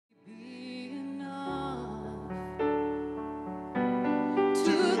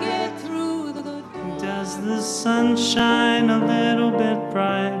the sunshine a little bit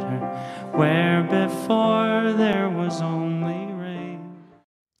brighter, where before there was only rain.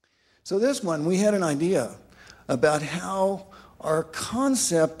 So this one, we had an idea about how our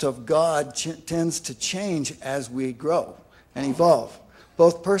concept of God tends to change as we grow and evolve,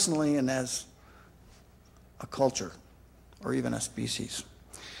 both personally and as a culture or even a species.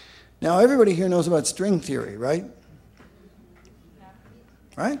 Now, everybody here knows about string theory, right?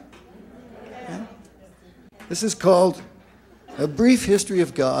 Right? Okay. This is called A Brief History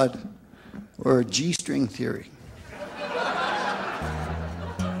of God, or G-string theory.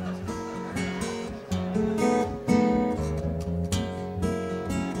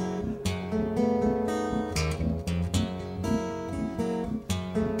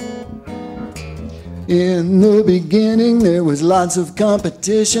 In the beginning, there was lots of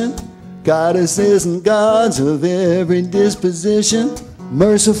competition, goddesses and gods of every disposition,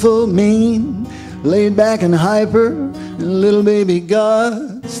 merciful, mean, laid back and hyper, and little baby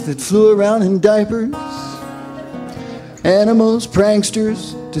gods that flew around in diapers. Animals,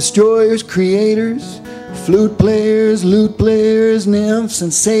 pranksters, destroyers, creators, flute players, lute players, nymphs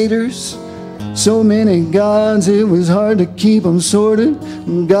and satyrs. So many gods, it was hard to keep them sorted.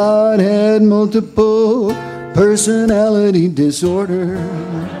 God had multiple personality disorder.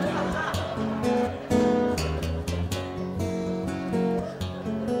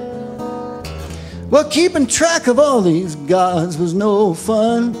 Well, keeping track of all these gods was no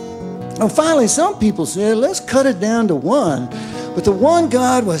fun. Well, finally, some people said, let's cut it down to one. But the one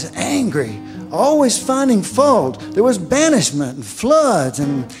God was angry, always finding fault. There was banishment and floods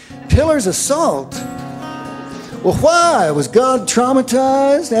and pillars of salt. Well, why? Was God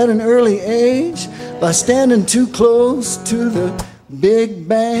traumatized at an early age by standing too close to the Big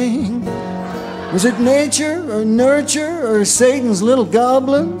Bang? Was it nature or nurture or Satan's little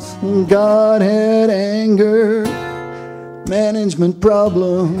goblins? God had anger, management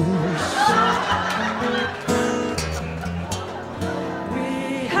problems.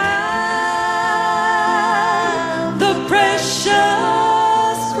 We have the precious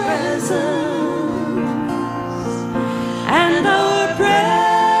presence, and our presence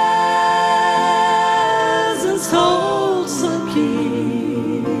holds the key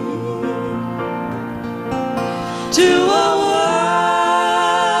to a world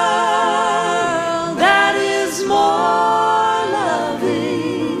that is more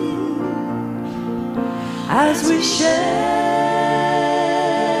loving as we share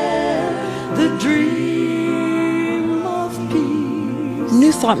the dream of peace.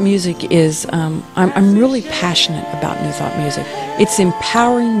 New Thought music is, I'm really passionate about New Thought music. It's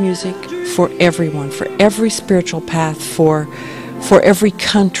empowering music for everyone, for every spiritual path, for every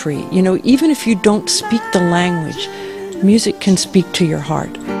country. You know, even if you don't speak the language, music can speak to your heart.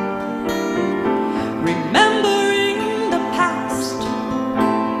 Remembering the past,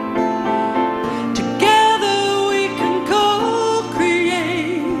 together we can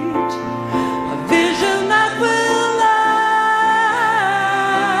co-create a vision that will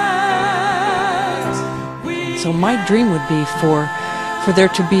last. So my dream would be for there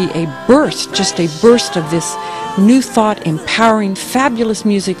to be a burst, just a burst of this New Thought, empowering, fabulous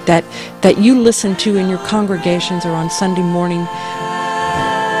music that you listen to in your congregations or on Sunday morning.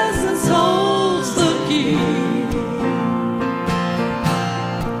 Presence holds the key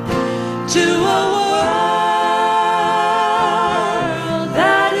to a world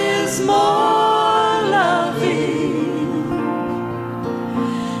that is more loving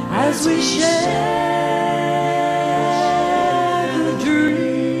as we share the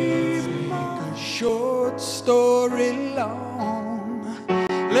dream. A short story long,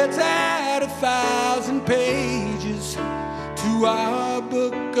 let's add 1,000 pages to our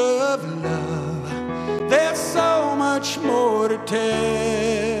book of love. There's so much more to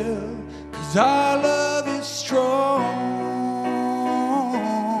tell, 'cause our love is strong.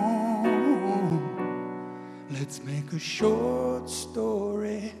 Let's make a short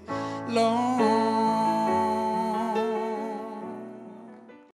story long.